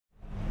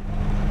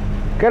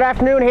Good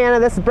afternoon, Hannah.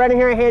 This is Brendon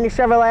here at Hanna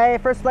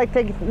Chevrolet. First, I'd like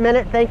to take a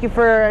minute. Thank you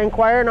for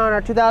inquiring on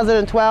our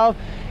 2012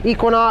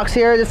 Equinox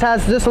here. This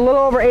has just a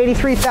little over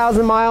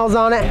 83,000 miles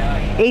on it.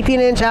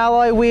 18-inch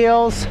alloy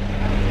wheels.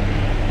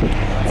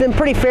 It's in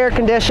pretty fair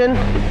condition.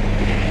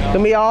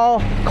 Gonna be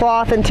all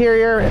cloth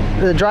interior.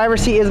 The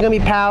driver's seat is gonna be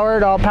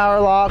powered. All power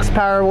locks,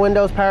 power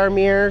windows, power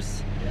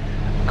mirrors,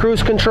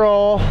 cruise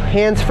control,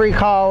 hands-free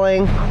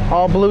calling,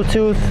 all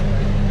Bluetooth.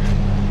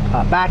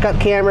 Backup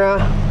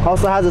camera,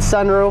 also has a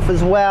sunroof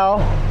as well.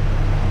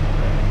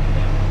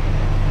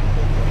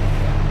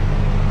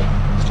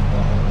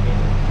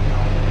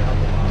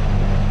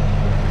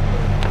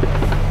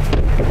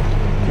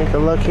 Take a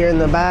look here in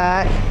the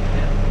back.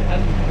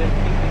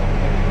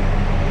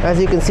 As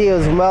you can see, it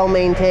was well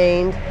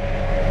maintained.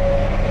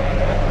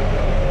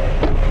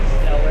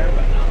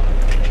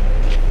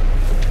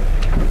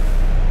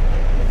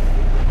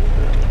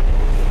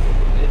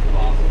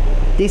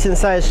 Decent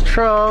sized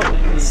trunk,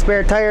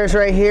 spare tires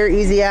right here,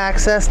 easy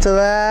access to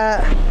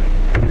that.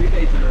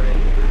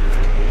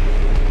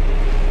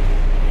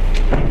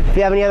 If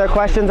you have any other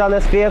questions on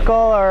this vehicle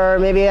or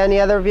maybe any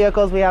other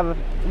vehicles, we have a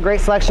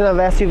great selection of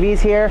SUVs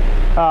here.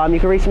 You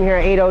can reach me here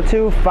at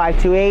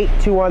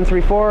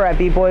 802-528-2134 at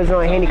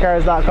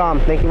bboysnoathandycars.com.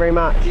 Thank you very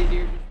much.